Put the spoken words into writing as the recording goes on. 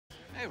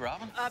Hey,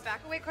 Robin.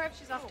 Back away, Crab.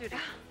 She's off duty.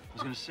 I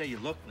was gonna say you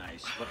look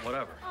nice, but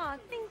whatever. Aw,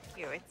 thank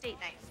you. It's date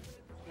night.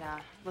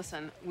 Yeah,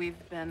 listen,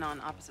 we've been on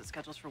opposite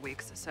schedules for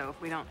weeks, so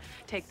if we don't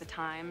take the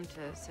time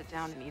to sit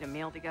down and eat a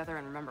meal together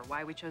and remember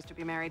why we chose to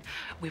be married,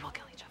 we will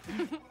kill each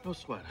other. No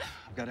sweat.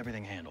 I've got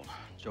everything handled.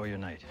 Enjoy your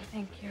night.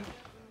 Thank you.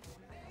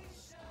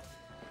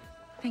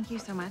 Thank you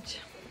so much.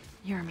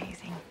 You're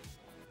amazing.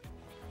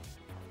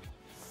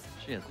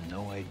 She has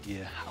no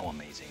idea how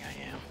amazing I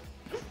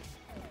am.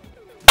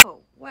 Oh,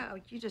 wow.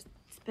 You just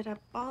spit up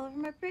all over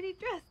my pretty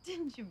dress,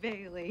 didn't you,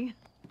 Bailey?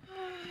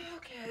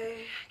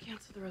 Okay,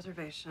 cancel the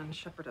reservation.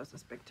 Shepard owes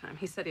us big time.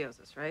 He said he owes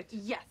us, right?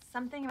 Yes,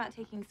 something about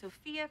taking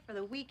Sophia for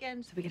the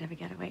weekend so we could have a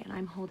getaway, and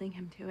I'm holding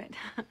him to it.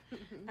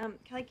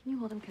 Kelly, can you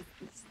hold him? Because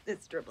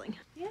it's dribbling.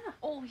 Yeah.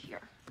 Oh,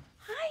 here.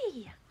 Hi.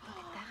 Look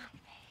at that,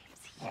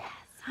 babes. Yes.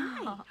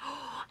 Hi.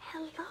 Oh,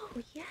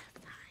 hello. Yes.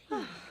 Hi.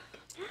 Look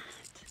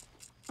at that.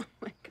 Oh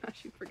my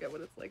gosh, you forget what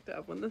it's like to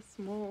have one this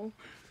small.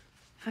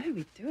 How did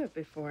we do it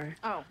before?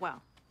 Oh,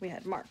 well, we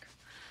had Mark.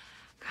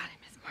 God, I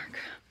miss Mark.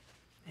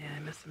 Yeah, I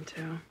miss him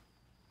too.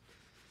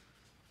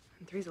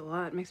 And three's a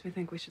lot. It makes me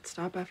think we should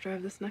stop after I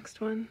have this next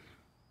one.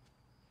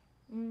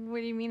 What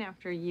do you mean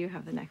after you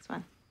have the next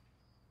one?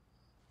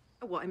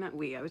 Oh, well, I meant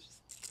we. I was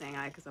just saying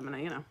I because I'm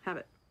gonna, have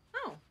it.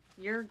 Oh,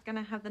 you're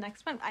gonna have the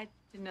next one. I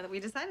didn't know that we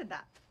decided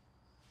that.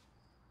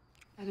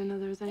 I didn't know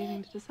there was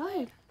anything to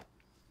decide.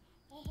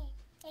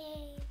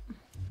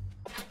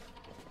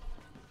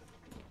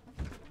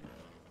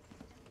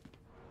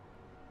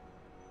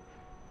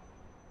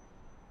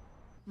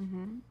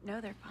 No,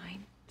 they're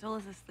fine.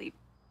 Zola's asleep.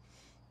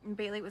 And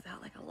Bailey was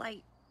out like a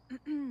light.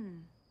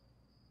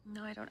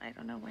 No, I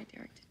don't know why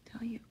Derek didn't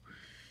tell you.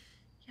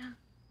 Yeah.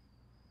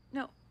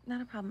 No,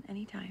 not a problem.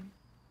 Anytime.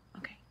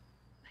 Okay.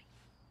 Bye.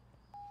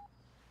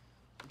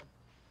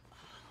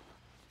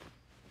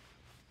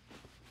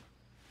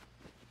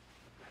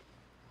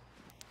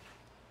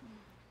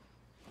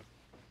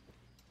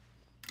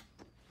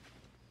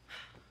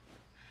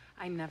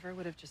 I never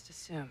would have just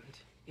assumed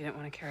you didn't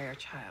want to carry our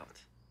child.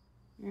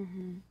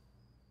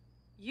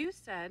 You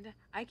said,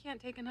 I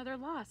can't take another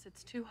loss.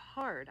 It's too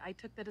hard. I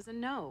took that as a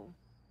no.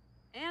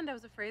 And I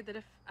was afraid that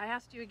if I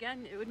asked you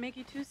again, it would make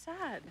you too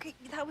sad. Okay,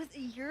 that was a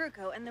year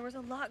ago, and there was a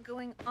lot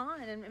going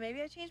on, and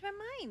maybe I changed my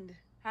mind.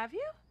 Have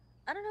you?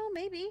 I don't know,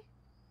 maybe.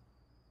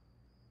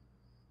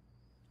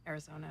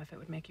 Arizona, if it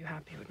would make you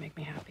happy, it would make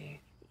me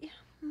happy.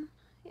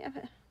 Yeah,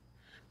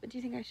 but do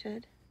you think I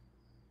should?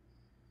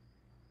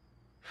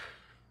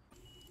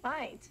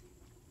 Right.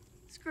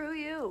 Screw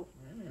you.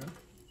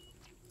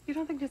 You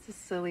don't think this is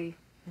silly?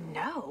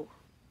 No.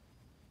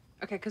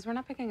 Okay, because we're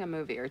not picking a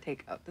movie or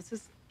takeout.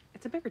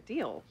 It's a bigger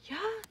deal. Yeah,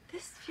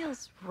 this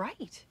feels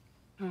right.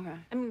 Okay.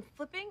 I mean,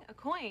 flipping a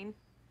coin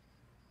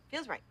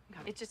feels right.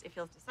 Okay. It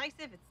feels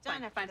decisive. It's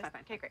done. Fine.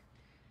 Okay, great.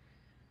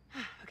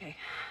 Okay,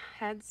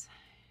 heads,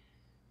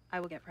 I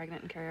will get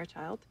pregnant and carry our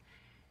child.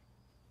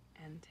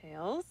 And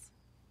tails,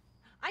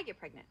 I get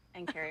pregnant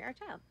and carry our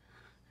child.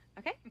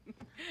 Okay?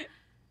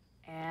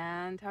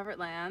 and however it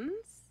lands.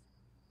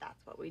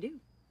 That's what we do,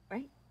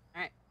 right?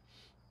 All right.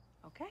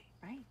 Okay,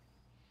 right.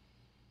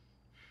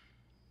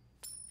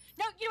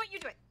 No, you know what? You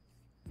do it.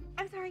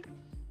 I'm sorry.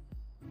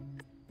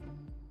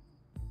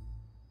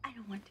 I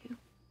don't want to.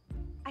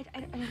 I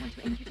don't want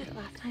to. And you did it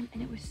last time,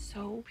 and it was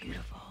so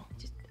beautiful.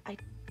 I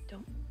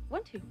don't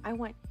want to. I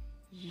want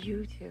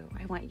you to.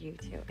 I want you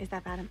to. Is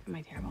that bad? Am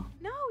I terrible?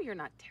 No, you're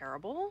not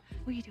terrible.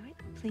 Will you do it,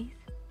 please?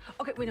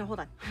 Okay, wait, no, hold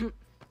on. Do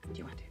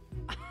you want to?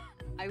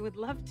 I would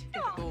love to.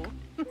 No.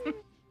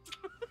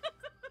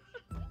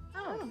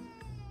 Oh.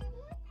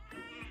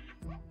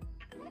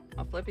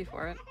 I'll flip you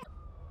for it.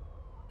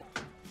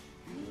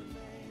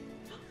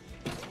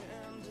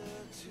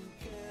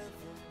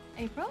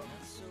 April?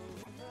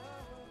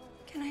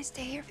 Can I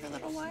stay here for a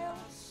little while?